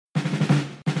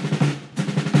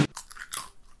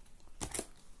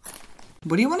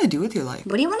What do you want to do with your life?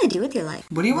 What do you want to do with your life?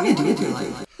 What do you want to do with your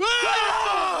life?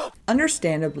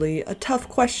 Understandably, a tough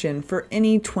question for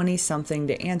any 20-something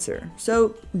to answer.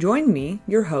 So join me,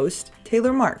 your host,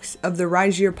 Taylor Marks of the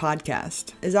Rise Year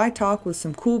podcast, as I talk with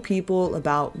some cool people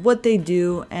about what they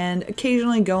do and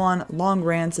occasionally go on long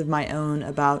rants of my own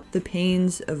about the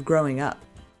pains of growing up.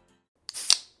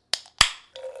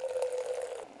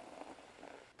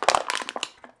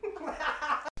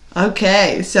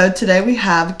 Okay, so today we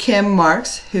have Kim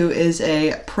Marks, who is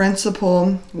a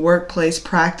principal workplace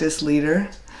practice leader.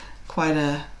 Quite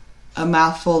a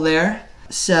mouthful there.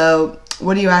 So,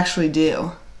 what do you actually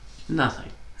do?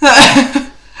 Nothing.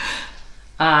 I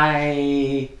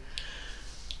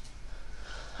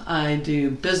do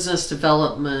business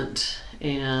development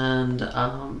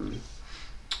and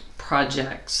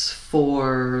projects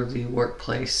for the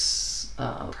workplace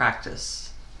practice.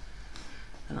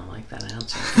 I don't like that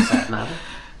answer. Does that matter?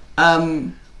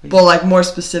 Well, like more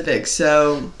specific.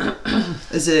 So,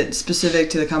 is it specific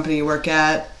to the company you work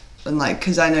at? And like,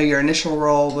 because I know your initial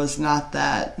role was not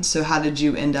that. So, how did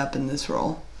you end up in this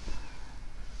role?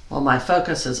 Well, my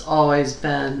focus has always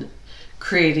been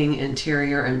creating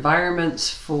interior environments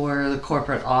for the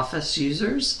corporate office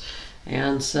users.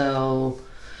 And so,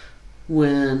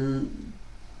 when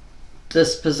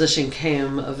this position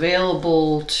came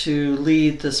available to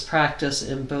lead this practice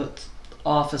in both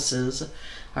offices,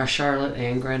 our Charlotte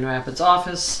and Grand Rapids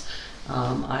office,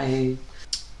 I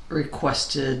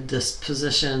requested this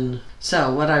position.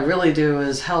 So what I really do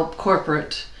is help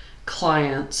corporate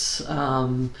clients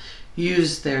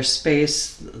use their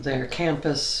space, their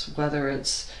campus, whether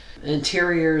it's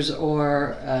interiors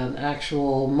or an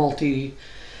actual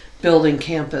multi-building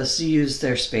campus, use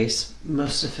their space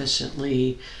most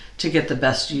efficiently to get the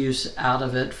best use out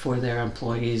of it for their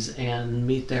employees and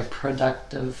meet their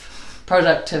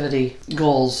productivity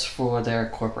goals for their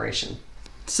corporation.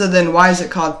 So then why is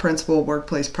it called Principal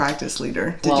Workplace Practice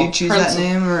Leader? Did you choose that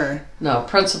name or? No,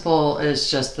 principal is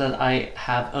just that I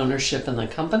have ownership in the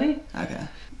company. Okay.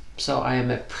 So I am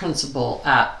a principal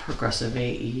at Progressive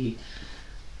AE.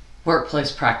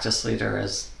 Workplace Practice Leader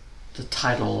is the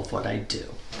title of what I do.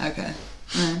 Okay.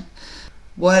 Mm.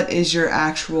 What is your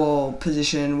actual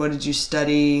position? What did you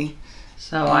study?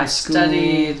 So I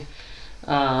studied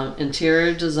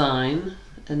interior design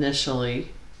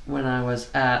initially when I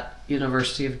was at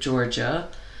University of Georgia.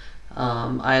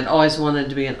 I had always wanted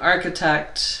to be an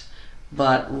architect,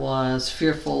 but was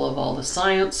fearful of all the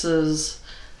sciences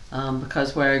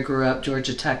because where I grew up,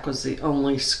 Georgia Tech was the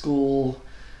only school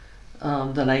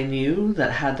that I knew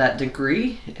that had that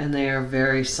degree, and they are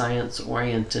very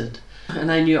science-oriented. And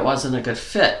I knew it wasn't a good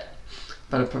fit.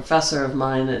 But a professor of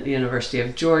mine at the University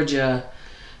of Georgia,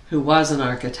 who was an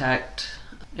architect,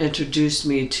 introduced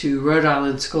me to Rhode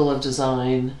Island School of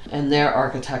Design and their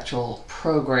architectural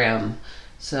program.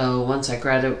 So once I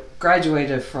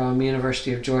graduated from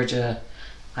University of Georgia,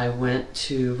 I went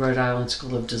to Rhode Island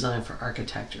School of Design for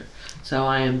Architecture. So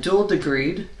I am dual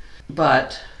degreed,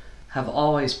 but have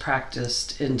always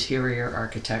practiced interior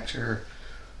architecture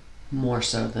more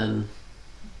so than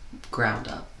ground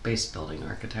up base building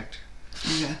architecture.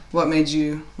 Okay. What made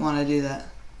you want to do that?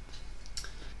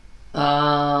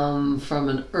 From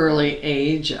an early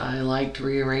age, I liked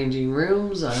rearranging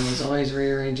rooms. I was always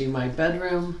rearranging my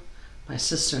bedroom, my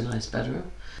sister and I's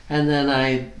bedroom. And then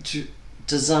I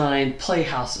designed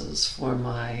playhouses for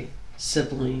my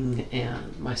sibling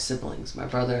and my siblings, my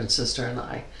brother and sister and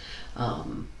I,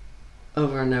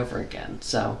 over and over again.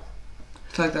 So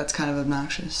I feel like that's kind of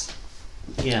obnoxious.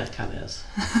 Yeah, it kind of is.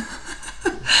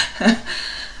 It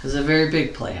was a very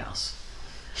big playhouse.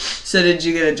 So did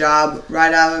you get a job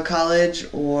right out of college,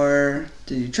 or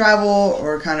did you travel,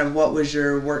 or kind of what was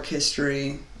your work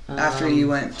history after you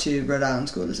went to Rhode Island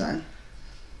School of Design?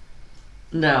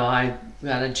 No, I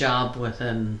got a job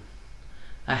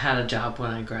I had a job when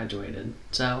I graduated.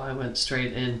 So I went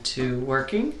straight into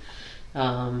working.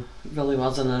 Really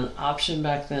wasn't an option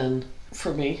back then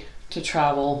for me to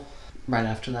travel. Right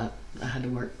after that, I had to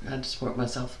work. I had to support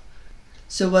myself.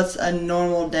 So what's a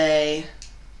normal day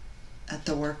at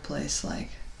the workplace like?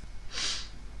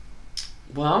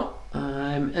 Well,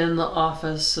 I'm in the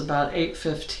office about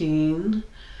 8:15,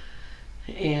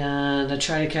 and I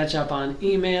try to catch up on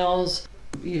emails.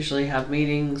 Usually have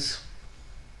meetings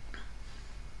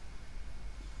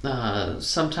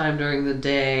sometime during the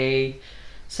day.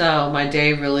 So my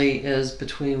day really is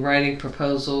between writing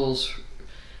proposals,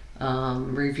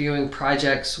 reviewing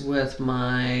projects with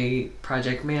my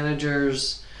project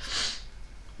managers,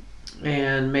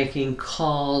 and making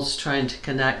calls, trying to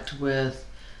connect with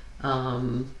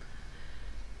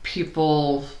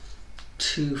people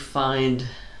to find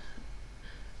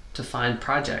to find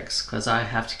projects because I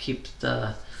have to keep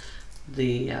the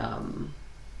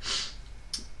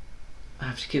I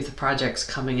have to keep the projects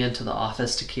coming into the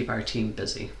office to keep our team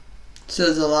busy. So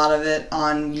is a lot of it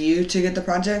on you to get the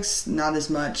projects? Not as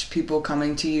much people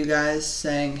coming to you guys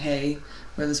saying, hey,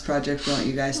 we have this project we want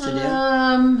you guys to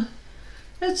do?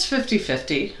 It's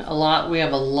 50-50. We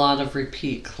have a lot of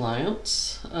repeat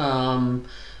clients.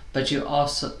 But you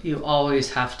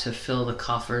always have to fill the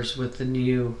coffers with the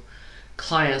new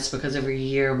clients because every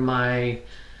year my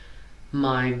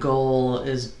goal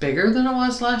is bigger than it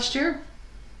was last year.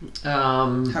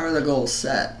 How are the goals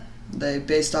set? They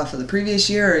based off of the previous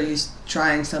year, or are you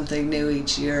trying something new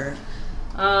each year?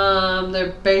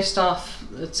 They're based off,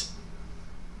 it's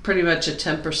pretty much a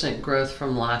 10% growth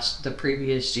from the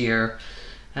previous year.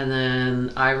 And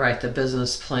then I write the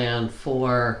business plan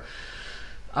for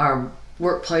our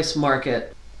workplace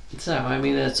market. So, I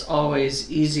mean, it's always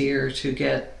easier to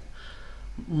get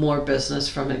more business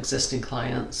from existing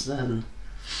clients than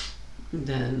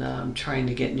trying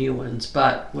to get new ones.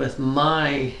 But with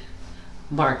my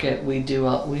market, we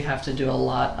have to do a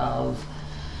lot of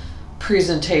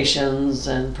presentations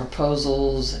and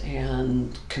proposals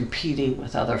and competing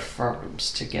with other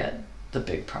firms to get the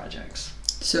big projects.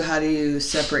 So how do you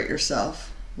separate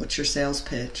yourself? What's your sales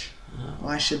pitch?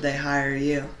 Why should they hire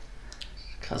you?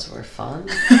 Because we're fun.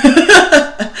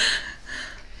 That's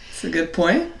a good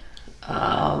point.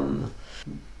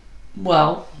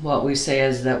 Well, what we say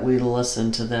is that we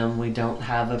listen to them. We don't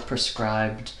have a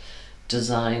prescribed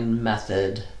design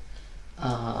method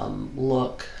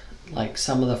look like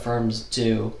some of the firms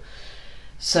do.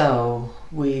 So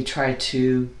we try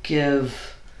to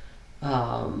give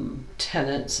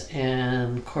tenants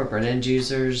and corporate end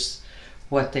users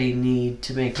what they need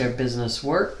to make their business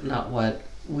work, not what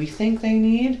we think they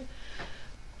need.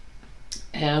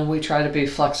 And we try to be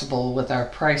flexible with our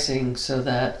pricing so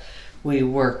that we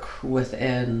work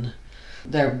within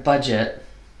their budget,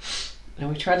 and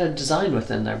we try to design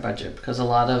within their budget because a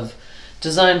lot of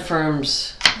design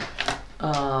firms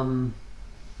are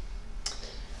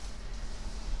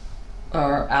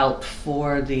out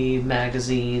for the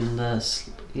magazine,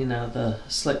 the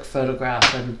slick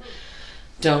photograph, and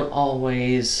don't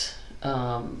always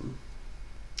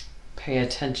pay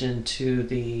attention to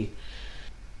the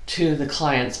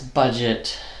client's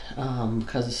budget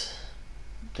because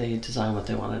they design what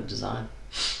they want to design.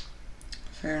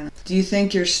 Fair enough. Do you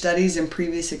think your studies and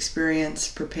previous experience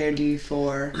prepared you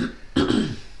for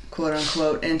quote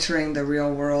unquote entering the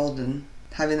real world and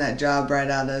having that job right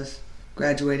out of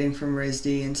graduating from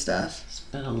RISD and stuff? It's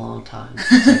been a long time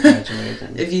since I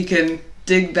graduated. If you can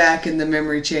dig back in the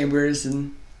memory chambers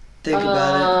and think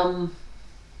about it.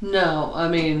 No, I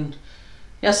mean,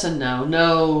 yes and no.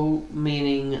 No,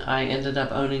 meaning I ended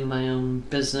up owning my own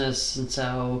business, and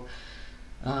so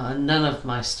none of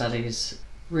my studies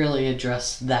really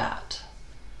addressed that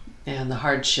and the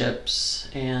hardships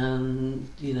and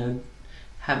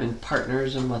having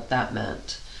partners and what that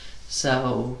meant.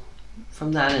 So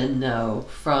from that end, no.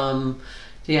 From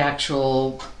the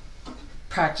actual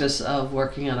practice of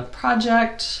working on a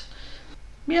project,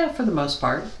 yeah, for the most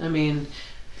part. I mean,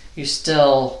 you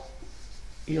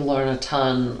learn a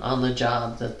ton on the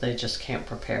job that they just can't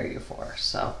prepare you for.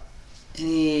 So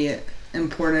any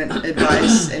important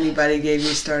advice anybody gave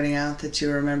you starting out that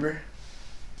you remember?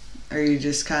 Or you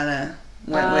just kind of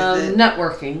went with it?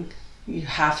 Networking. You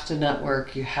have to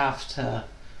network. You have to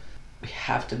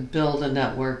build a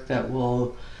network that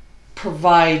will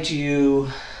provide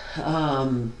you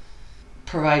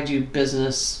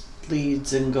business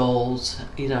leads and goals,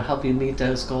 help you meet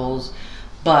those goals.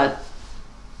 But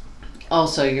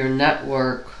also your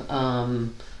network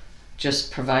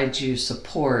just provides you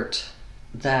support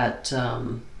that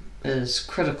is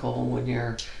critical when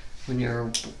you're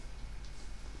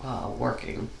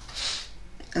working.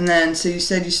 And then, so you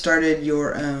said you started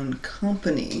your own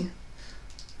company.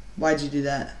 Why'd you do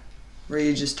that? Were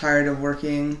you just tired of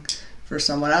working for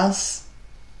someone else?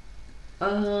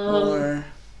 Or?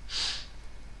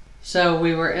 So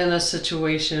we were in a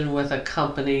situation with a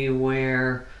company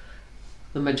where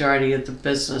the majority of the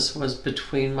business was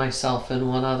between myself and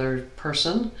one other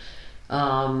person.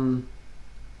 And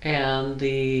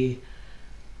the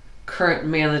current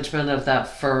management of that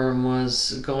firm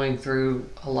was going through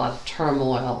a lot of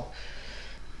turmoil.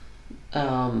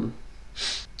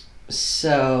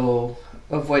 So,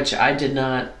 of which I did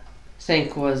not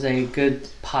think was a good,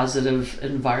 positive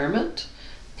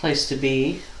place to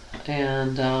be.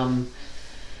 And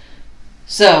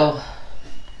so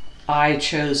I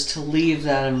chose to leave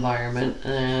that environment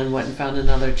and went and found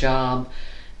another job.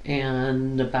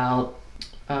 And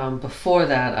before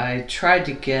that, I tried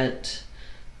to get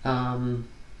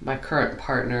my current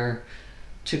partner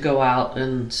to go out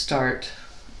and start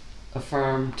a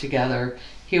firm together.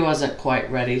 He wasn't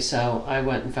quite ready, so I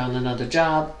went and found another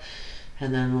job.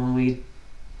 And then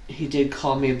he did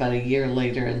call me about a year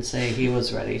later and say he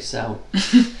was ready. So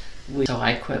so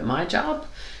I quit my job,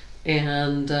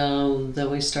 and then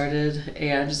we started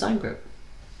AI Design Group.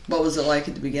 What was it like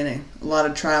at the beginning? A lot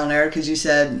of trial and error, because you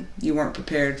said you weren't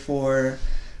prepared for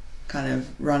kind of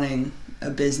running a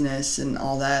business and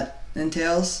all that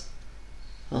entails.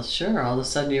 Well, sure. All of a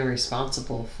sudden you're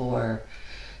responsible for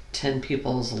 10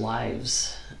 people's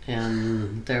lives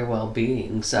and their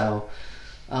well-being. So,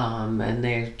 and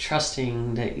they're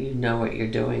trusting that you know what you're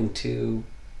doing to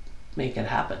make it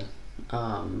happen.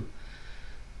 And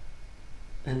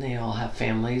they all have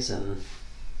families and,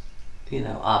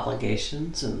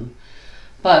 obligations.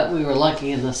 But we were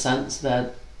lucky in the sense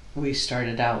that we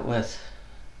started out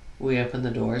we opened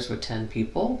the doors with 10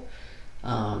 people.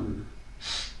 Why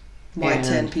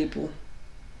 10 people?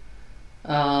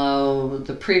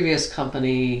 The previous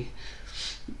company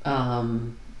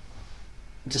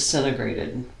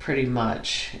disintegrated pretty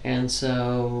much, and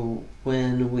so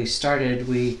when we started,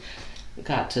 we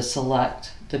got to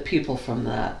select the people from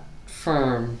that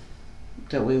firm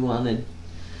that we wanted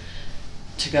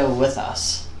to go with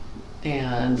us,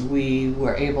 and we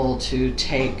were able to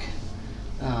take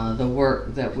the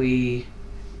work that we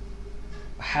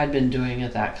had been doing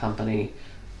at that company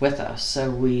with us. So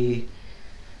we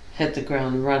hit the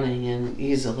ground running and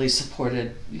easily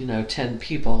supported 10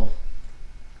 people.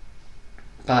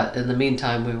 But in the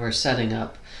meantime, we were setting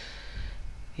up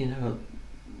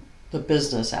the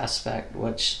business aspect,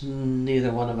 which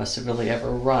neither one of us had really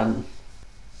ever run.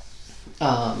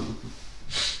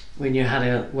 We knew how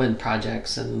to win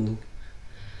projects and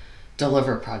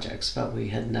deliver projects, but we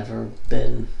had never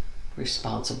been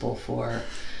responsible for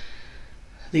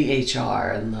the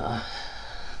HR and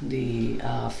the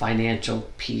financial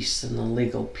piece and the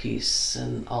legal piece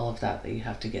and all of that you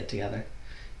have to get together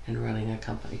in running a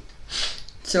company.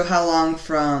 So how long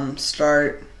from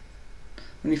start,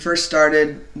 when you first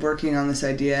started working on this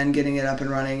idea and getting it up and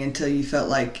running, until you felt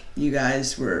like you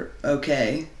guys were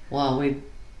okay? Well,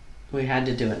 we had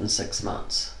to do it in 6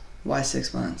 months. Why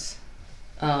 6 months?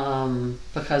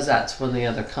 Because that's when the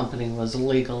other company was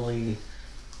legally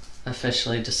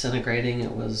officially disintegrating.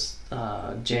 It was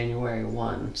January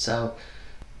 1, so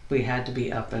we had to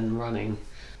be up and running.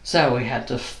 So we had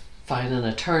to find an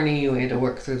attorney, we had to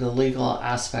work through the legal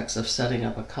aspects of setting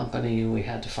up a company, we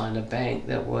had to find a bank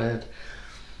that would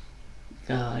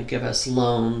give us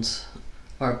loans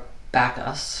or back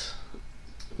us.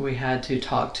 We had to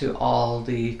talk to all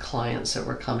the clients that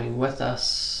were coming with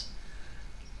us,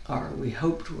 or we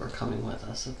hoped were coming with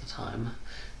us at the time.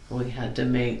 We had to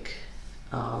make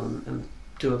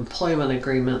do employment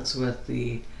agreements with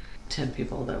the 10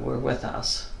 people that were with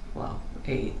us. Well,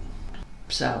 8.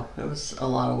 So it was a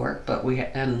lot of work, but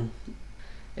and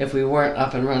if we weren't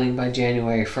up and running by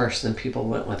January 1st, then people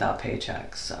went without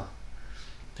paychecks. So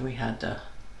we had to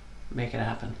make it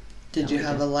happen. Did you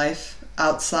have a life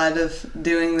outside of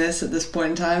doing this at this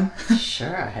point in time?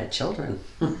 Sure, I had children.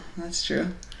 That's true.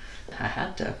 I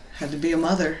had to. Had to be a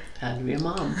mother. Had to be a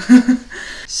mom.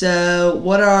 So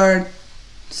what are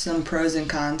some pros and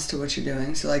cons to what you're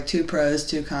doing? So like 2 pros,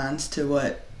 2 cons to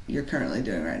what you're currently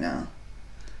doing right now.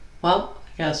 Well,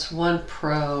 I guess one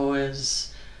pro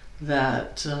is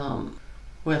that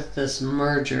with this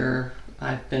merger,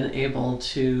 I've been able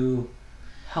to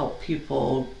help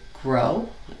people grow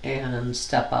and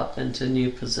step up into new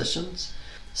positions.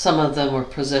 Some of them were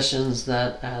positions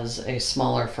that as a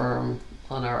smaller firm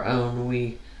on our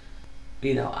own,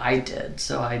 I did.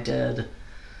 So I did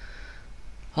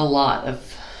a lot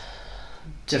of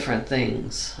different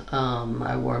things.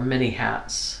 I wore many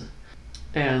hats.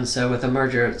 And so with the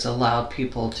merger, it's allowed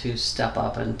people to step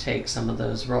up and take some of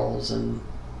those roles and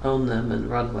own them and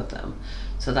run with them.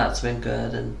 So that's been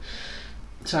good. And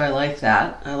so I like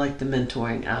that. I like the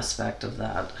mentoring aspect of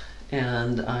that.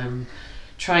 And I'm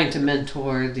trying to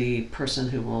mentor the person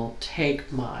who will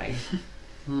take my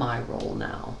role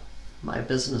now, my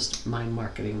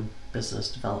marketing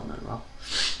business development role.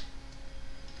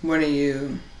 When are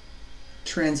you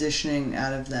transitioning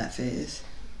out of that phase?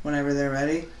 Whenever they're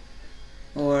ready?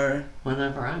 Or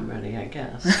whenever I'm ready, I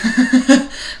guess.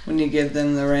 When you give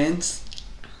them the reins?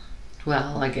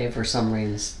 Well, I gave her some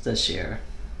reins this year.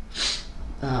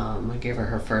 I gave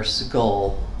her first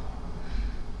goal.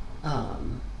 I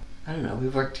don't know,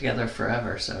 we've worked together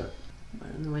forever, so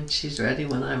when she's ready,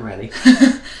 when I'm ready.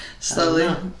 Slowly,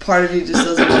 part of you just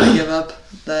doesn't want to give up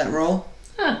that role?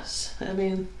 Yes, I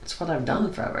mean, it's what I've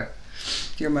done forever.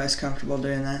 You're most comfortable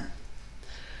doing that?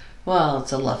 Well,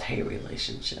 it's a love-hate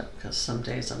relationship because some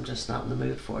days I'm just not in the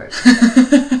mood for it.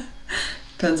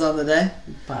 Depends on the day.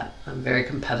 But I'm very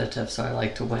competitive, so I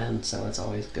like to win, so it's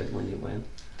always good when you win.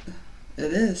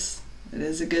 It is. It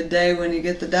is a good day when you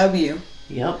get the W.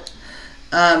 Yep.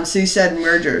 So you said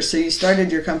merger. So you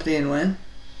started your company in when?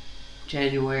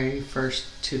 January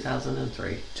 1st,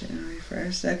 2003. January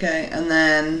 1st. Okay. And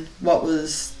then what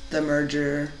was the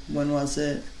merger? When was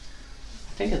it?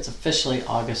 I think it's officially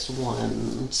August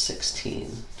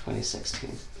 2016.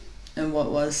 And what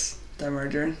was the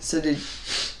merger?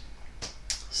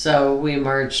 So we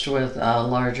merged with a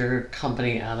larger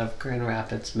company out of Grand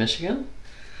Rapids, Michigan.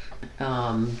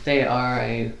 They are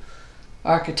a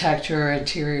architecture,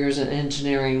 interiors, and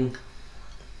engineering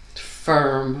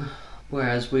firm,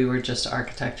 whereas we were just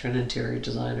architecture and interior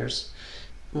designers.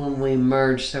 When we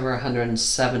merged, there were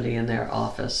 170 in their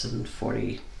office and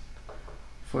 48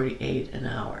 in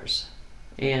ours.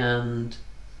 And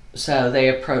so they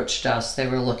approached us. They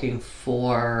were looking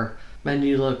for a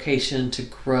new location to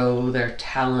grow their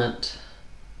talent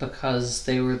because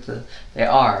they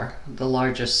are the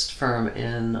largest firm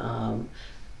in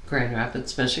Grand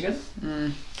Rapids, Michigan.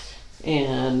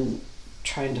 And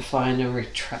trying to find and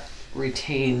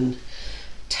retain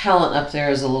talent up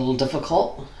there is a little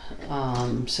difficult.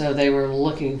 So they were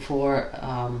looking for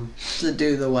to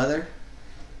do the weather?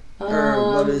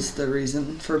 Or what is the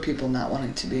reason for people not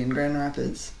wanting to be in Grand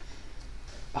Rapids?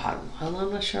 Well, I'm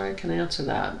not sure I can answer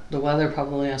that. The weather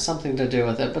probably has something to do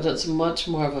with it, but it's much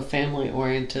more of a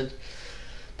family-oriented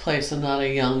place and not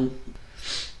a young,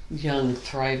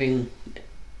 thriving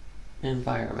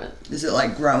environment. Is it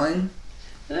like growing?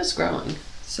 It is growing.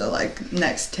 So like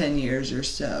next 10 years or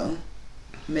so,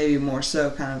 maybe more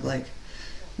so, kind of like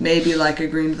maybe like a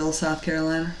Greenville, South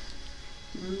Carolina?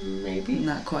 Maybe.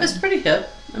 Not quite. It's pretty hip.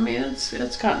 I mean,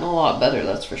 it's gotten a lot better,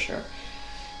 that's for sure.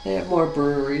 They have more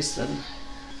breweries than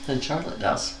Charlotte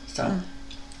does. So,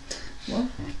 well,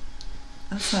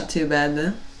 that's not too bad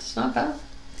then. It's not bad.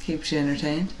 Keeps you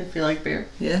entertained. If you like beer.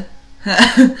 Yeah.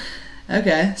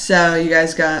 Okay, so you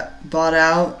guys got bought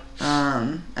out,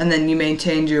 and then you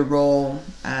maintained your role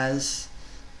as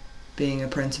being a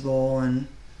principal, and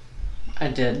I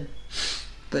did.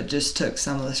 But just took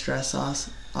some of the stress off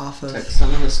of. Took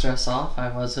some of the stress off.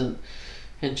 I wasn't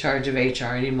in charge of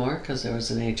HR anymore because there was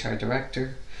an HR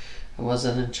director. I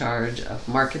wasn't in charge of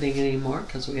marketing anymore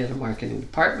because we had a marketing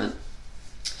department.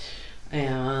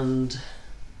 And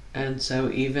so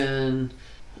even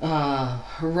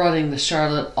running the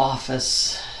Charlotte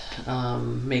office,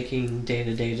 making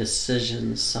day-to-day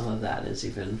decisions, some of that is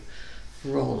even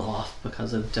rolled off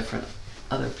because of different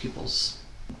other people's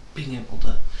being able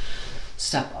to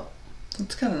step up.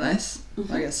 That's kind of nice.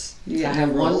 I guess you I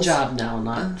have one job now,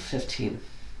 not 15.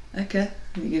 Okay.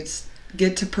 You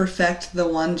get to perfect the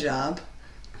one job,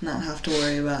 not have to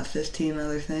worry about 15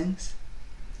 other things.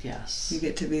 Yes. You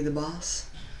get to be the boss.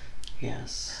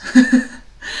 Yes.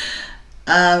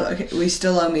 Okay, we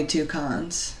still owe me 2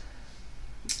 cons.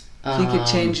 If you could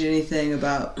change anything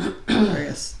about,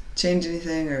 change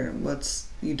anything or what's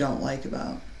you don't like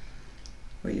about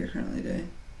what you're currently doing.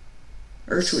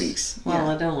 Or tweaks. Well,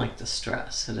 yeah. I don't like the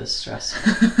stress. It is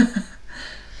stressful.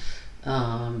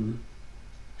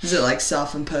 Is it like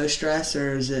self-imposed stress,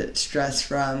 or is it stress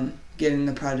from getting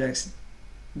the projects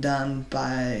done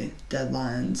by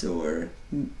deadlines, or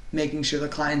making sure the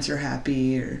clients are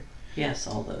happy, or... Yes,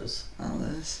 all those. All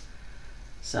those.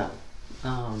 So,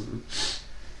 and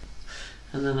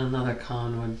then another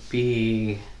con would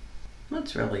be...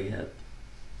 That's really it.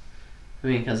 I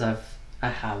mean, because I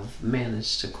have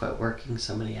managed to quit working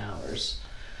so many hours.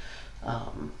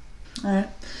 All right.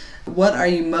 What are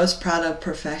you most proud of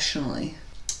professionally?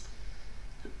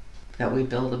 That we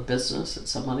built a business that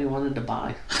somebody wanted to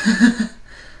buy.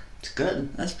 It's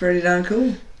good. That's pretty darn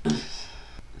cool.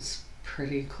 It's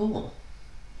pretty cool.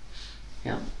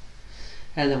 Yeah.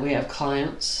 And then we have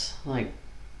clients like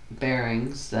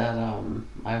Bearings that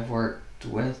I've worked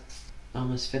with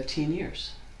almost 15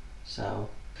 years. So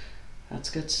that's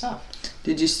good stuff.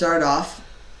 Did you start off?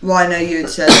 Well, I know you had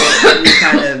said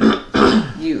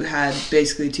that you had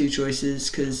basically 2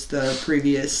 choices because the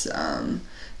previous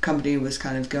company was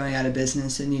kind of going out of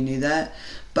business and you knew that.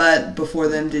 But before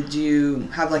then, did you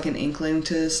have like an inkling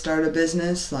to start a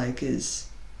business? Like, is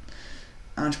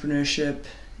entrepreneurship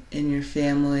in your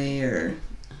family, or?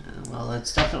 Well,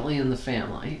 it's definitely in the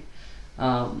family.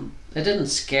 It didn't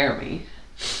scare me.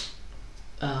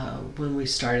 When we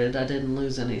started, I didn't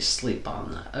lose any sleep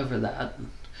over that.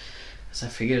 Because I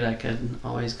figured I could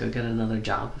always go get another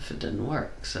job if it didn't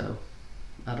work. So,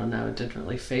 I don't know, it didn't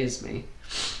really faze me.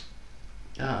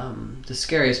 The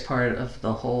scariest part of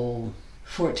the whole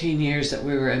 14 years that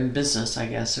we were in business, I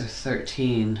guess, or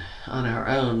 13 on our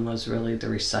own, was really the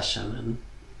recession, and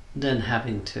then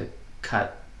having to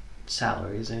cut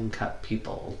salaries and cut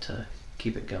people to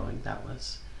keep it going. That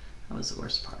was the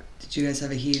worst part. Did you guys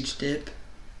have a huge dip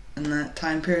in that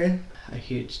time period? A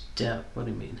huge dip? What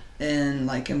do you mean? In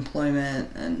like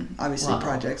employment and obviously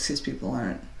projects, because people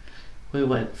aren't. We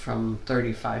went from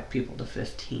 35 people to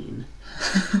 15.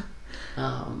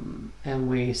 And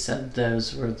we said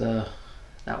that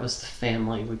was the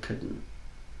family. We couldn't.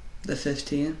 The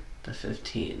 15? The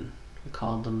 15. We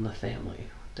called them the family.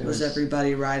 Was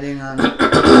everybody riding on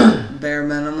bare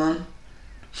minimum?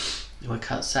 We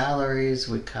cut salaries.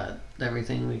 We cut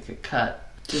everything we could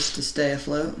cut. Just to stay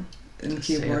afloat and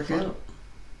keep working? Afloat.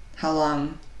 How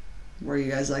long were you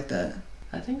guys like that?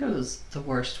 I think the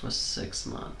worst was 6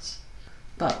 months.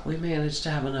 But we managed to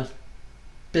have enough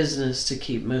business to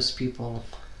keep most people,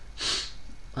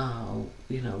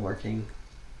 working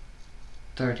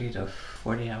 30 to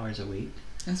 40 hours a week.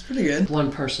 That's pretty good.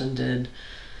 One person did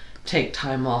take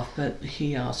time off, but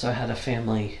he also had a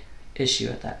family issue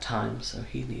at that time, so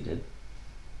he needed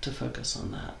to focus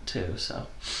on that too. So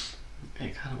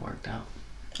it kind of worked out.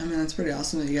 I mean, that's pretty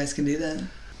awesome that you guys can do that.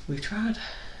 We tried.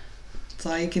 That's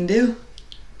all you can do.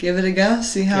 Give it a go.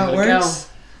 See how it works.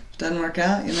 Doesn't work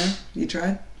out, you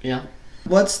tried. Yeah.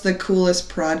 What's the coolest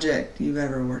project you've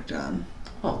ever worked on?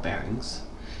 Oh, Bearings.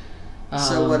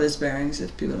 So what is Bearings,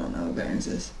 if people don't know what Bearings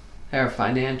is? They're a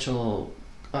financial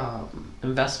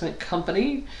investment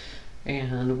company,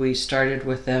 and we started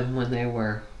with them when they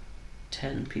were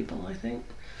 10 people, I think.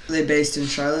 Are they based in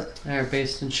Charlotte? They're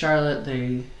based in Charlotte.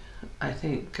 The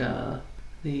CEO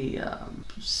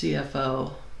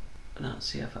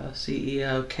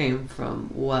came from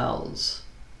Wells,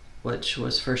 which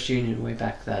was First Union way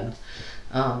back then.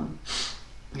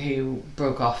 He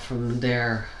broke off from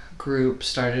their group,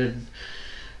 started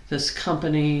this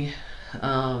company.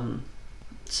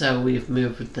 So we've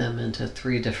moved them into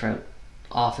 3 different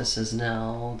offices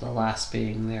now, the last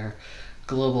being their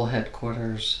global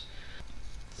headquarters.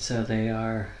 So they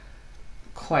are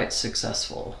quite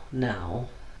successful now,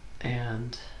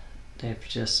 and they've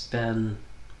just been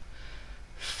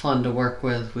fun to work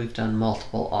with. We've done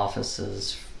multiple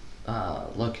offices,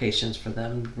 locations for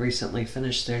them. Recently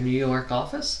finished their New York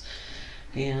office,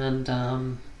 and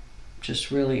just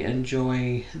really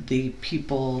enjoy the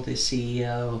people, the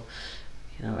CEO,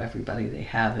 everybody they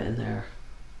have in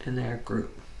their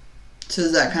group. So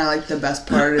is that kind of like the best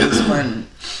part is when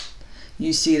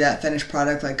you see that finished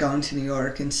product, like going to New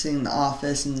York and seeing the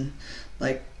office and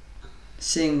like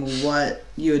seeing what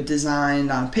you had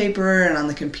designed on paper and on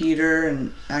the computer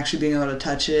and actually being able to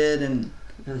touch it and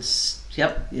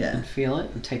yep, yeah, and feel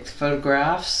it and take the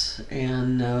photographs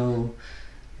and know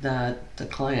that the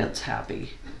client's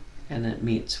happy and it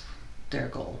meets their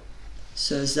goal.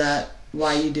 So is that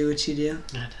why you do what you do?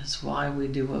 That is why we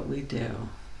do what we do.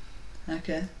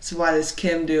 Okay. So why does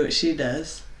Kim do what she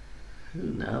does? Who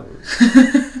knows?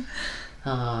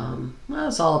 Well,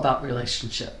 it's all about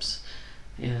relationships,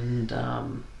 and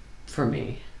for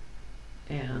me,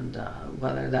 and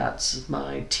whether that's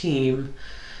my team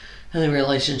and the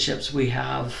relationships we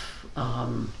have,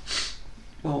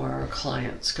 or our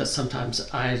clients, because sometimes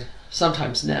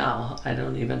now I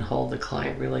don't even hold the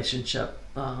client relationship.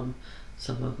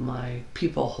 Some of my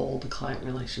people hold the client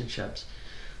relationships,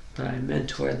 but I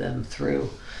mentor them through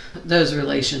those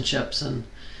relationships and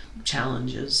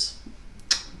challenges.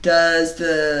 Does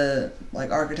the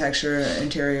architecture,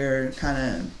 interior kind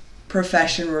of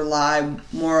profession rely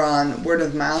more on word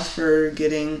of mouth for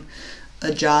getting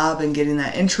a job and getting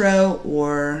that intro,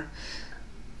 or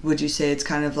would you say it's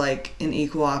kind of like an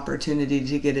equal opportunity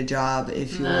to get a job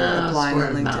if you're applying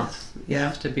on LinkedIn? Mouth. You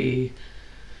have to be.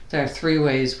 There are 3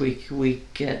 ways we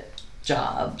get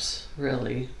jobs,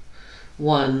 really.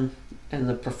 One, and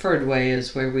the preferred way,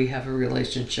 is where we have a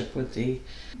relationship with the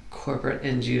corporate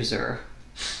end user,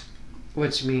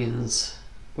 which means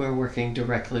we're working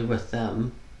directly with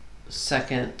them.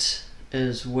 Second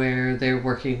is where they're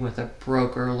working with a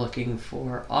broker looking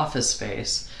for office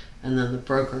space, and then the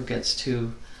broker gets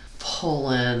to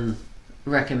pull in,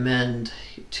 recommend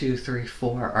 2, 3,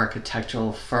 4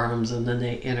 architectural firms, and then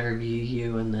they interview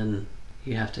you, and then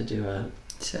you have to do a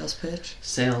sales pitch.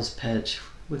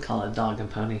 We call it dog and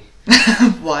pony.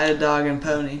 Why a dog and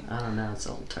pony? I don't know, it's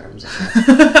old terms.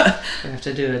 We have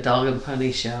to do a dog and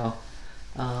pony show,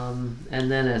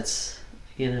 and then it's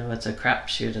a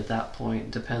crapshoot at that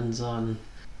point. Depends on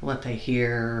what they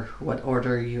hear, what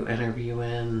order you interview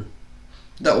in.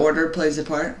 The order plays a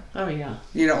part? Oh yeah.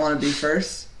 You don't want to be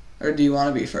first? Or do you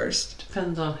want to be first?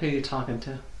 Depends on who you're talking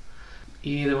to.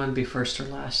 You either want to be first or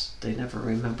last. They never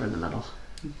remember in the middle.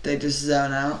 They just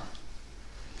zone out.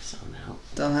 Zone out.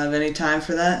 Don't have any time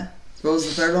for that. What was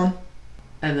the third one?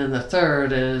 And then the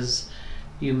third is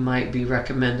you might be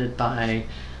recommended by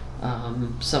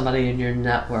somebody in your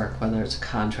network, whether it's a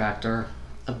contractor,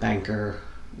 a banker.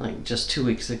 Like just 2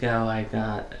 weeks ago, I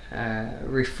got a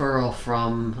referral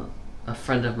from a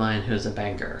friend of mine who's a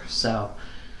banker. So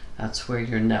that's where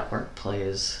your network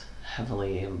plays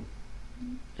heavily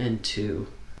into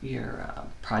your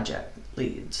project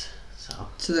leads.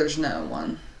 So there's no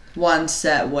one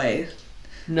set way.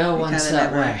 No one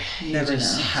set way. You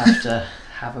just have to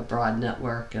have a broad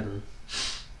network and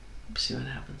see what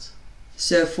happens.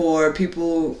 So for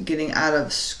people getting out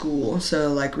of school,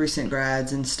 so like recent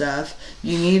grads and stuff,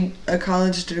 you need a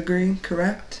college degree,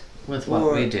 correct? With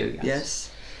what we do,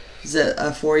 yes. Is it a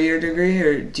 4-year degree,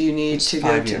 or do you need to go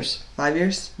 5 years. 5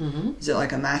 years? Mm-hmm. Is it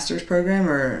like a master's program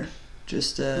or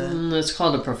just a... It's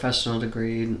called a professional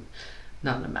degree,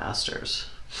 not a master's.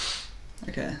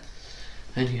 Okay.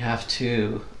 And you have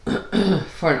to,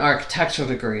 for an architectural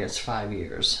degree, it's 5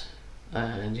 years.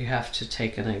 And you have to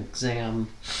take an exam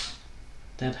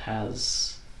that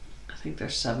has, I think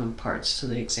there's 7 parts to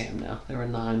the exam now. There were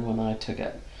 9 when I took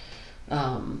it.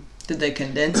 Did they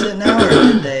condense it now, or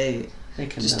did they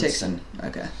just take some?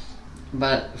 Okay.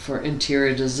 But for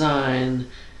interior design,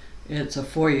 it's a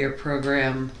 4-year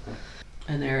program,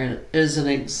 and there is an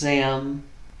exam.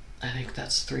 I think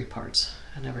that's 3 parts.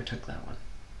 I never took that one.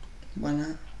 Why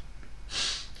not?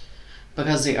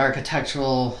 Because the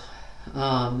architectural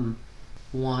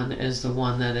one is the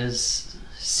one that is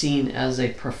seen as a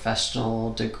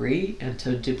professional degree, and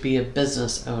to be a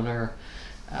business owner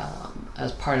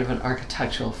as part of an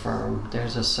architectural firm,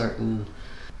 there's a certain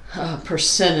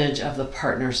percentage of the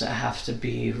partners that have to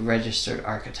be registered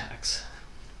architects.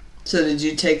 So did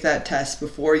you take that test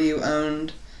before you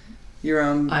owned your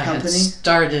own company? I had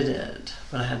started it,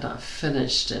 but I had not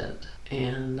finished it.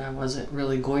 And I wasn't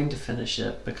really going to finish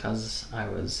it because I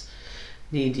was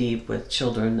knee-deep with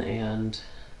children and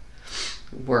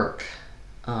work.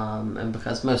 And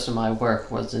because most of my work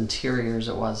was interiors,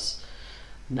 it was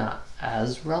not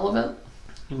as relevant.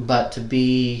 But to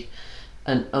be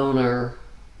an owner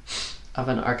of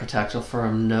an architectural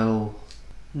firm, no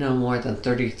more than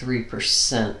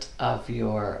 33% of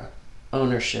your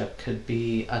ownership could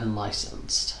be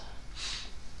unlicensed.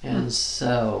 And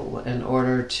so in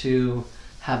order to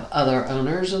have other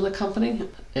owners in the company,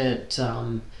 it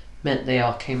meant they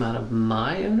all came out of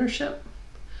my ownership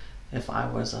if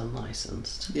I was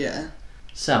unlicensed. Yeah.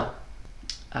 So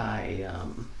I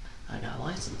got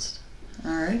licensed.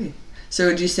 Alrighty. So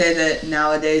would you say that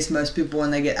nowadays most people,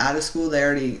 when they get out of school, they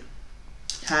already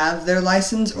have their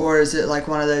license, or is it like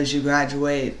one of those you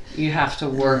graduate? You have to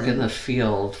work in the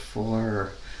field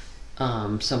for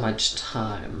so much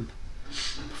time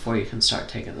before you can start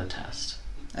taking the test.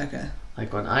 Okay.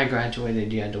 Like when I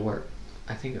graduated, you had to work,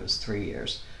 I think it was 3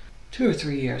 years. 2 or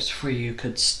 3 years before you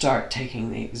could start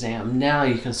taking the exam. Now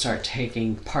you can start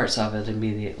taking parts of it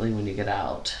immediately when you get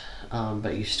out,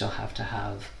 but you still have to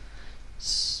have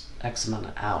X amount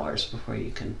of hours before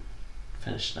you can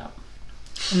finish it up.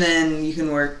 And then you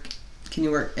can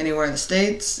you work anywhere in the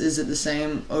States? Is it the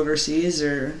same overseas,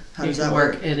 or how does that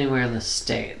work? You can work anywhere in the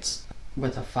States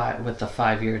with the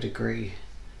 5-year degree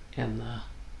and the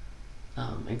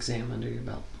exam under your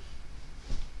belt.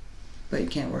 But you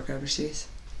can't work overseas?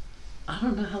 I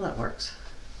don't know how that works.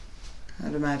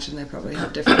 I'd imagine they probably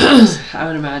have different ones. I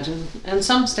would imagine. And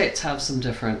some states have some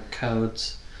different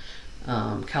codes.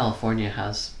 California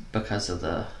has, because of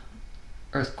the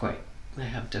earthquake, they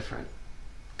have different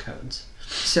codes.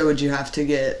 So would you have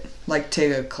to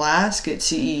take a class, get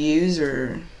CEUs,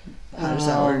 or how does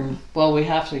that work? Well, we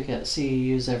have to get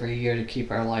CEUs every year to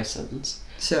keep our license.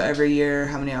 So every year,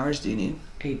 how many hours do you need?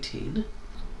 18.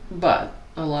 But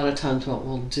a lot of times what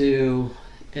we'll do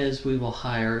is we will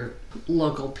hire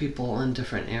local people in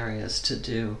different areas to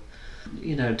do,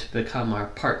 to become our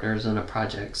partners in a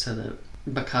project, so that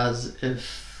because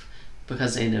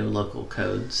they know local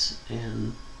codes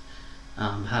and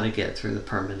how to get through the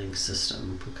permitting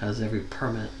system, because every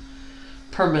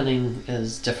permitting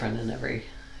is different in every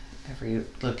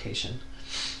location.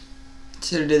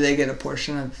 So do they get a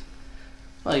portion of?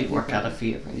 Well, you work out a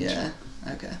fee every each. Yeah.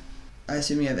 Okay. I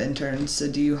assume you have interns. So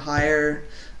do you hire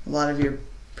a lot of your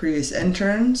previous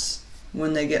interns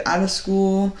when they get out of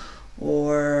school,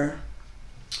 or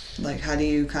like how do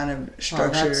you kind of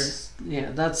structure?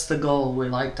 That's the goal. We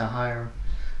like to hire.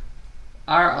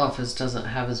 Our office doesn't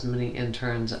have as many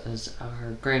interns as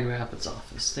our Grand Rapids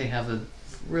office. They have a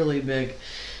really big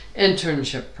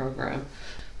internship program.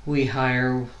 We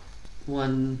hire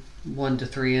one to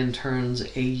 3 interns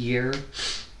a year,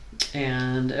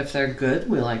 And if they're good,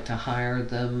 we like to hire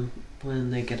them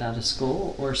when they get out of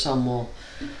school, or some will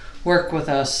work with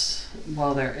us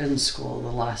while they're in school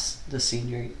their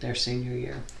senior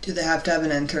year. Do they have to have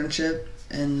an internship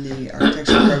in the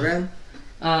architecture program?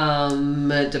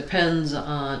 It depends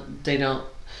on,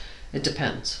 it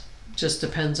depends. Just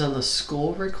depends on the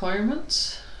school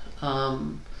requirements.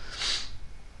 Not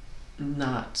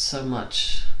so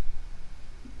much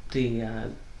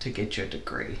to get your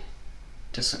degree.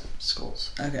 Different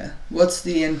schools. Okay. What's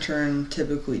the intern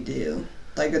typically do?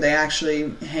 Like, are they actually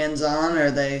hands-on, or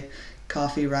are they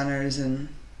coffee runners and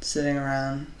sitting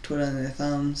around twiddling their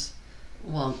thumbs?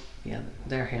 Well, yeah,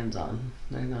 they're hands-on.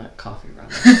 They're not coffee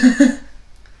runners.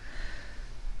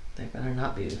 They better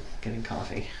not be getting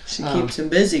coffee. She keeps them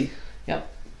busy.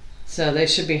 Yep. So they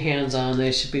should be hands-on.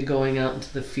 They should be going out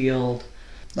into the field.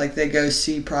 Like, they go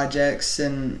see projects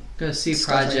and go see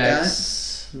projects.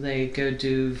 Like, they go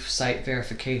do site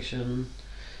verification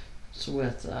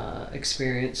with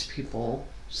experienced people.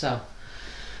 So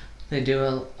they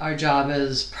do our job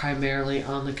is primarily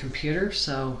on the computer.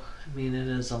 So I mean, it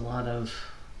is a lot of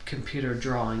computer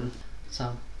drawing.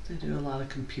 So they do a lot of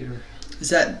computer. Is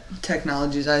that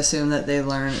technologies, I assume, that they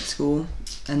learn at school,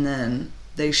 and then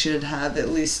they should have at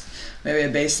least maybe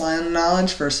a baseline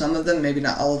knowledge for some of them, maybe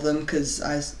not all of them,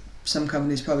 because some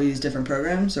companies probably use different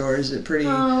programs, or is it pretty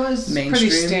mainstream?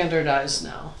 Pretty standardized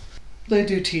now. They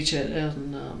do teach it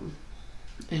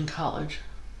in college,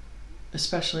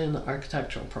 especially in the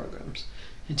architectural programs.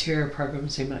 Interior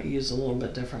programs they might use a little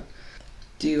bit different.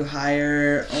 Do you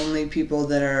hire only people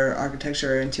that are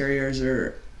architecture or interiors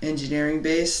or engineering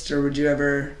based, or would you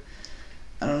ever,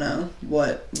 I don't know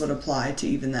what would apply to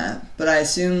even that, but I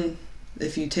assume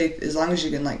if you take, as long as you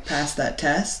can like pass that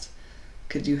test,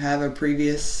 could you have a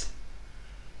previous,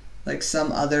 like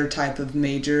some other type of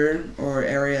major or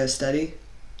area of study?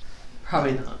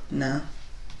 Probably not. No,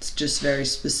 it's just very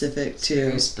specific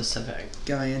very specific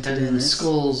going into and doing this.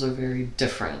 Schools are very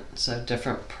different, so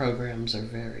different programs are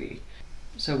very,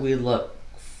 so we look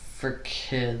for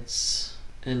kids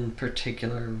in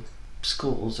particular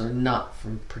schools or not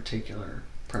from particular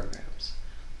programs.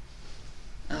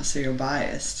 Oh, so you're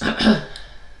biased.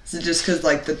 Is it just because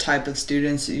like the type of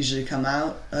students that usually come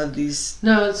out of these?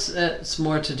 No, it's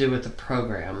more to do with the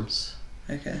programs.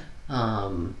 Okay.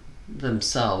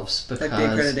 Themselves, because like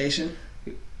the accreditation.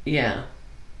 Yeah.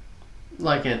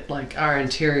 Like our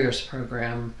interiors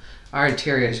program, our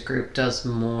interiors group does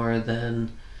more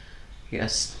than a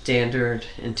standard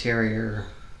interior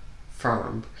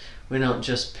firm. We don't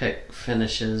just pick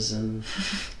finishes and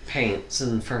paints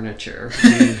and furniture.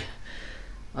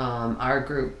 Our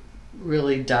group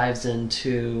really dives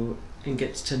into and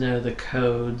gets to know the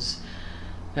codes.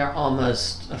 They're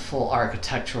almost a full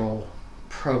architectural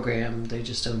program. They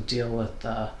just don't deal with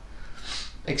the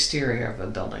exterior of a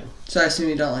building. So I assume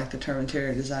you don't like the term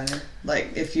interior designer.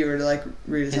 Like if you were to like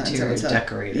redesign interior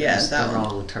decorator is the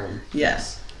wrong term.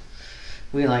 Yes.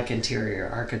 We like interior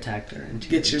architect or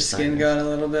interior Get your designer. skin going a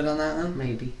little bit on that one.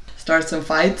 Maybe. Start some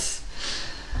fights.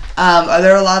 Are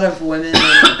there a lot of women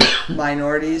and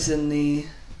minorities in the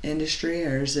industry,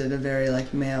 or is it a very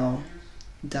like male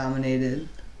dominated?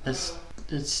 It's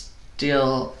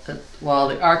still, well,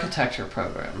 the architecture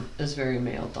program is very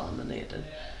male dominated.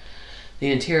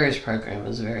 The interiors program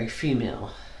is very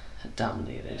female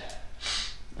dominated.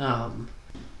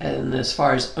 And as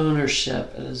far as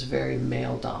ownership, it is very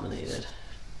male dominated.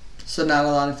 So not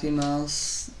a lot of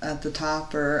females at the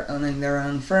top or owning their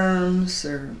own firms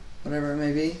or whatever it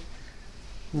may be?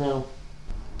 No,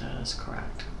 that is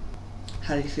correct.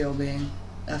 How do you feel being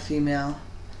a female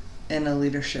in a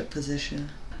leadership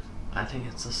position? I think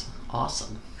it's just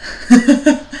awesome.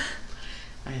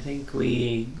 I think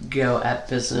we go at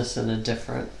business in a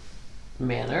different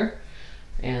manner.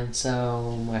 And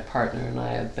so my partner and I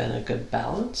have been a good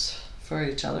balance for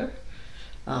each other.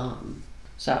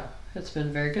 So it's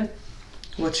been very good.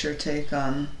 What's your take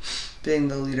on being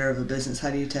the leader of a business? How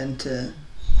do you tend to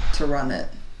run it?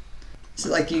 Is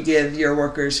it like you give your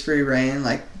workers free rein,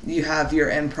 like you have your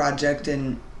end project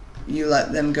and you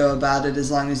let them go about it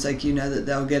as long as like you know that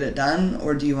they'll get it done,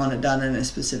 or do you want it done in a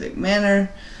specific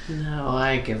manner? No,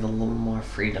 I give a little more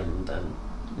freedom than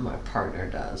my partner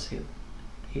does.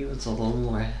 He was a little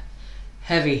more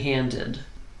heavy-handed.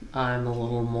 I'm a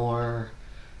little more,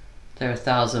 there are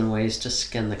 1,000 ways to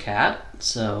skin the cat,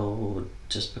 so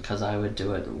just because I would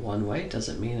do it one way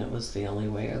doesn't mean it was the only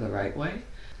way or the right way.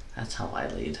 That's how I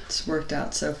lead. It's worked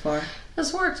out so far.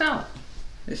 It's worked out.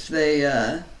 If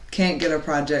they can't get a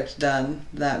project done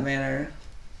that manner,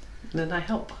 then I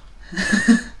help.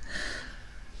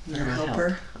 You're a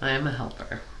helper? I am a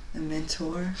helper. A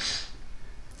mentor?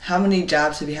 How many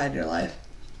jobs have you had in your life?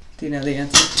 Do you know the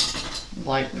answer?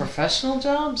 Like professional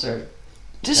jobs or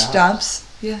just jobs?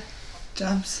 Yeah,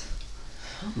 jobs.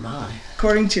 Oh my.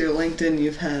 According to your LinkedIn,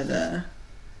 you've had...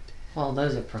 well,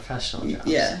 those are professional jobs.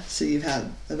 Yeah, so you've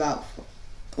had about...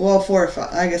 well, 4 or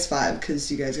 5. I guess 5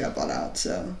 because you guys got bought out,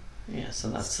 so... yeah, so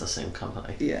that's the same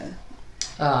company. Yeah.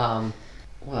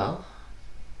 Well,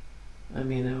 I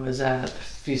mean, it was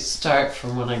if you start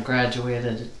from when I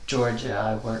graduated at Georgia,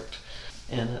 I worked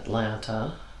in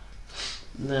Atlanta.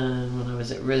 Then when I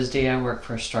was at RISD, I worked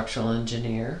for a structural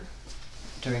engineer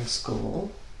during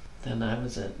school. Then I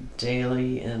was at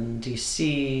Daly in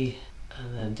DC,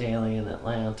 and then Daly in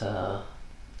Atlanta,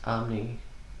 Omni,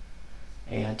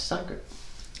 AI Design Group.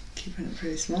 Keeping it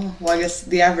pretty small. Well, I guess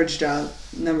the average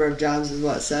number of jobs is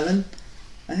what, 7?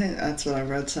 I think that's what I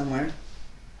read somewhere.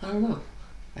 I don't know.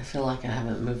 I feel like I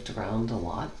haven't moved around a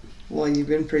lot. Well, you've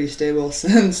been pretty stable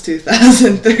since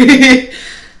 2003.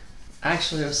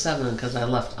 Actually, it was 7 because I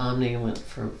left Omni and went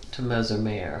to Moser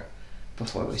Mayer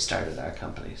before we started our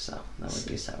company, so that would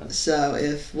be 7. So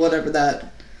if whatever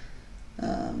that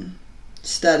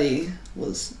study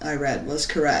I read was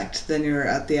correct, then you're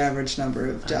at the average number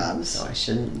of jobs. So I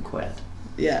shouldn't quit.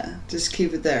 Yeah, just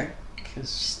keep it there.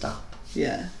 Just stop.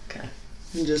 Yeah. Okay.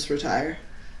 And just retire.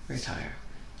 Retire.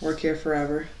 Work here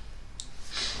forever.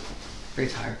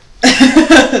 Retire.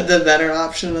 The better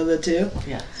option of the two.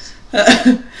 Yes.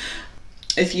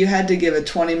 If you had to give a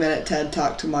 20-minute TED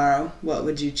Talk tomorrow, what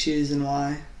would you choose and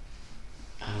why?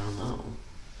 I don't know.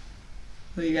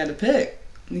 Well, you got to pick.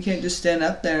 You can't just stand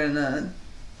up there and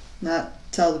not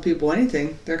tell the people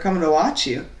anything. They're coming to watch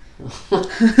you. You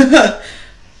got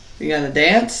to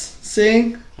dance,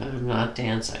 sing? I'm not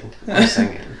dancing or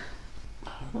singing.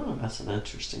 I don't know. That's an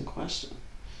interesting question.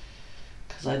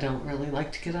 Because I don't really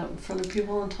like to get up in front of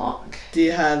people and talk. Do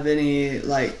you have any,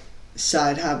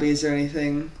 side hobbies or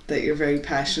anything that you're very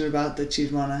passionate about that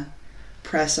you'd want to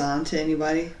press on to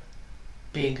anybody?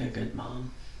 Being a good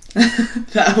mom.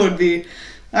 That would be...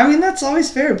 I mean, that's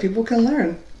always fair. People can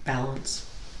learn. Balance.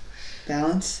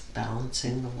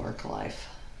 Balancing the work life,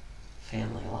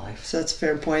 family life. So that's a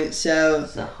fair point. So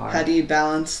it's not hard. How do you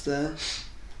balance the...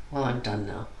 Well, I'm done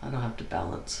now. I don't have to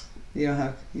balance. You don't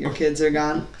have... Your kids are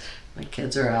gone? My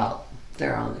kids are out.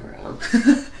 They're on their own.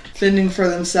 Fending for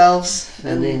themselves.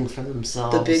 Fending for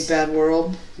themselves. The big bad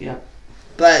world. Yep.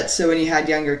 But so when you had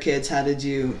younger kids, how did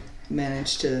you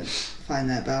manage to find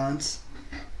that balance?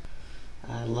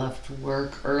 I left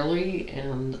work early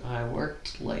and I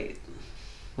worked late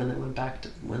when they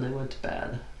went to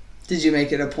bed. Did you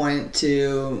make it a point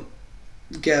to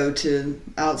go to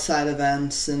outside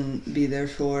events and be there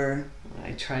for...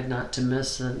 I tried not to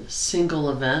miss a single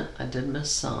event. I did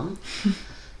miss some.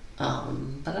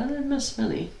 But I didn't miss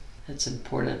many. It's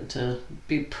important to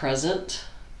be present.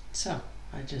 So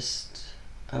I just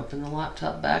opened the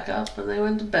laptop back up and they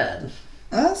went to bed.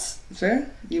 That's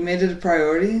fair. You made it a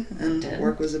priority, and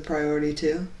work was a priority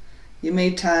too. You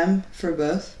made time for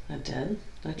both. I did.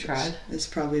 I tried. It's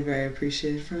probably very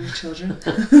appreciated from your children.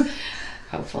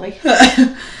 Hopefully.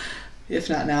 If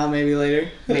not now, maybe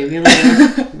later. Maybe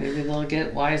later. Maybe they'll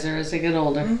get wiser as they get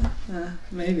older.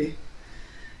 Maybe.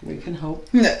 We can hope.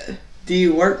 Do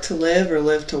you work to live or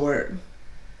live to work?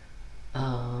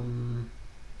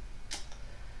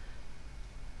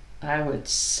 I would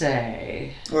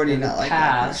say... Or do you not like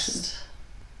that question?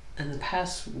 In the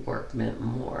past, work meant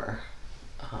more.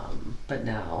 But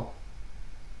now,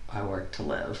 I work to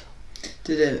live.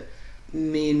 Did it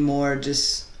mean more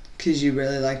just because you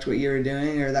really liked what you were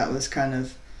doing, or that was kind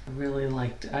of... I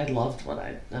loved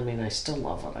I still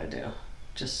love what I do.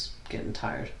 Just getting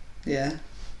tired. Yeah.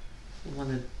 I want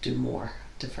to do more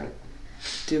different.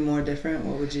 Do more different?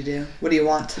 What would you do? What do you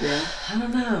want to do? I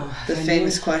don't know. The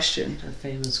famous question. The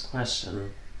famous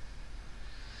question.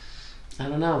 I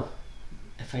don't know.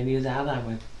 If I knew that, I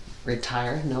would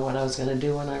retire, know what I was going to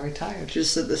do when I retired.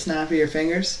 Just at the snap of your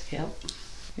fingers? Yep.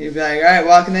 You'd be like, all right,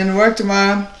 walking into work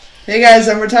tomorrow. Hey guys,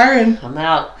 I'm retiring. I'm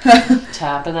out.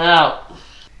 Tapping out.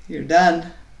 You're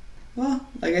done. Well,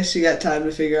 I guess you got time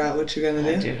to figure out what you're going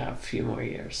to do. I do have a few more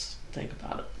years to think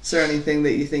about it. Is there anything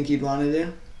that you think you'd want to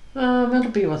do? It'll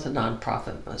be with a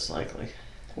non-profit, most likely.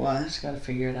 Why? Just got to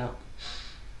figure it out.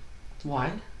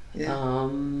 Why? Yeah.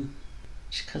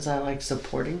 Because I like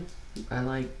supporting.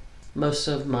 Most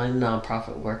of my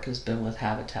non-profit work has been with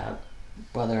Habitat,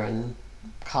 whether in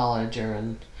college or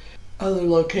in other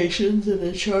locations and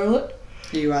in Charlotte.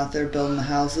 Are you out there building the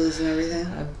houses and everything?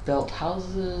 I've built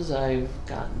houses. I've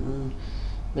gotten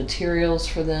materials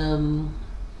for them.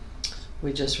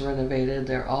 We just renovated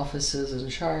their offices in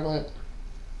Charlotte.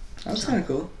 That was kind of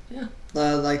cool. Yeah.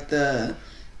 Like the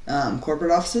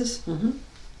corporate offices? Mm-hmm.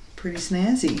 Pretty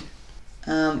snazzy.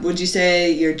 Would you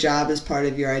say your job is part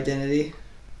of your identity?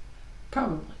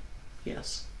 Probably,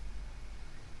 yes.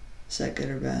 Is that good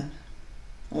or bad?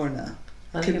 Or no?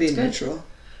 I Could think be it's good. neutral.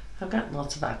 I've gotten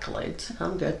lots of accolades.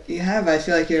 I'm good. You have. I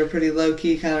feel like you're a pretty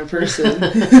low-key kind of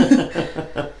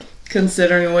person.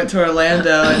 Considering we went to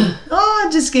Orlando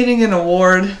and, just getting an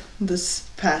award this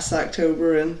past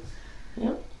October. And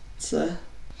Yep. it's a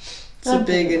I'm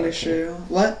big pretty industry.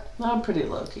 What? I'm pretty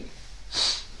low-key.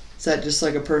 Is that just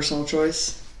like a personal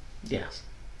choice? Yes.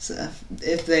 So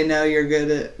if they know you're good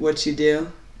at what you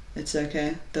do, it's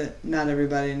okay. That not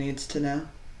everybody needs to know.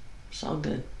 It's all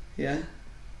good. Yeah.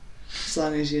 As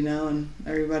long as you know and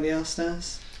everybody else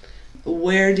knows.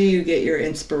 Where do you get your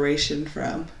inspiration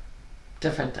from?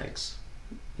 Different things.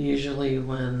 Usually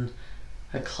when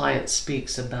a client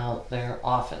speaks about their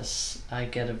office, I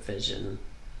get a vision,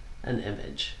 an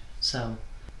image. So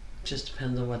it just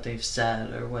depends on what they've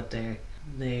said or what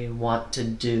they want to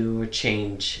do or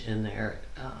change in their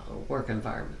work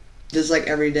environment. Does like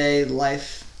everyday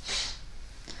life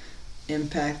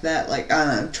impact that? Like, I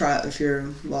don't know, if you're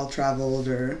well traveled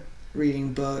or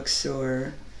reading books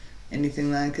or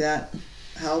anything like that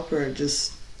help, or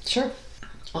just... Sure.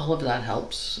 All of that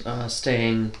helps.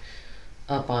 Staying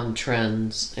up on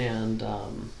trends and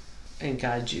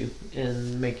guide you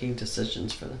in making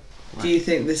decisions for them. Do you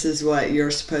think this is what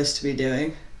you're supposed to be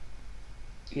doing?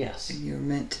 Yes. And you're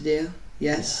meant to do?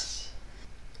 Yes.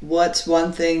 What's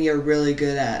one thing you're really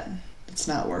good at that's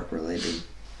not work related?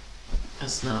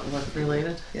 It's not work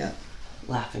related? Yeah.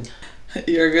 Laughing.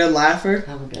 You're a good laugher?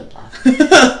 I'm a good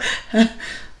laugher.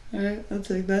 Alright, I'll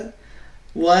take that.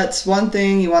 What's one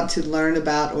thing you want to learn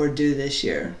about or do this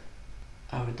year?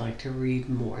 I would like to read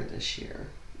more this year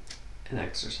and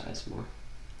exercise more.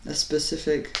 A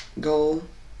specific goal?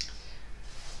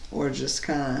 Or just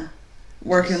kind of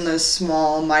working those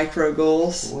small micro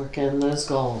goals? Working those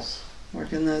goals.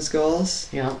 Working those goals?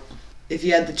 Yep. If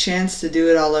you had the chance to do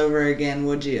it all over again,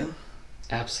 would you?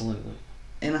 Absolutely.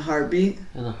 In a heartbeat?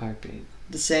 In a heartbeat.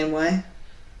 The same way?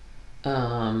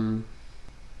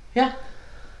 Yeah.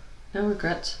 No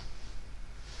regrets.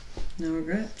 No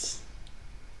regrets.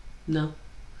 No.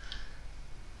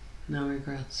 No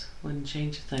regrets. Wouldn't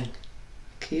change a thing.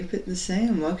 Keep it the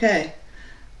same. Okay.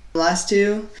 Last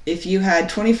two. If you had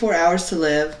 24 hours to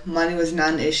live, money was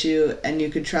not an issue, and you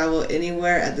could travel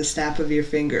anywhere at the snap of your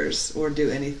fingers or do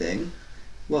anything,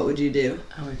 what would you do?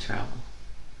 I would travel.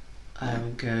 I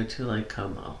would go to Lake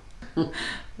Como.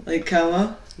 Lake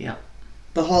Como? Yep.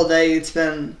 The whole day you'd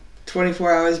spend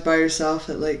 24 hours by yourself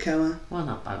at Lake Como? Well,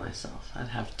 not by myself. I'd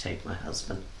have to take my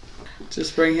husband.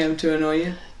 Just bring him to annoy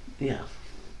you? Yeah.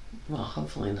 Well,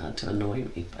 hopefully not to annoy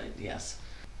me, but yes.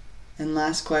 And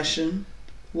last question.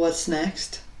 What's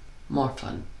next? More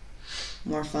fun.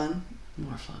 More fun?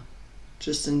 More fun.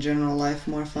 Just in general life,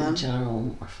 more fun? In general,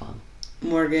 more fun.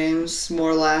 More games,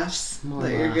 more laughs More that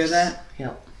laughs. you're good at?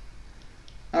 Yep.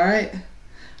 All right.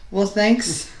 Well,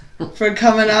 thanks for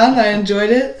coming on. I enjoyed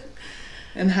it.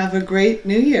 And have a great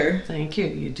new year. Thank you.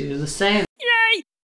 You do the same.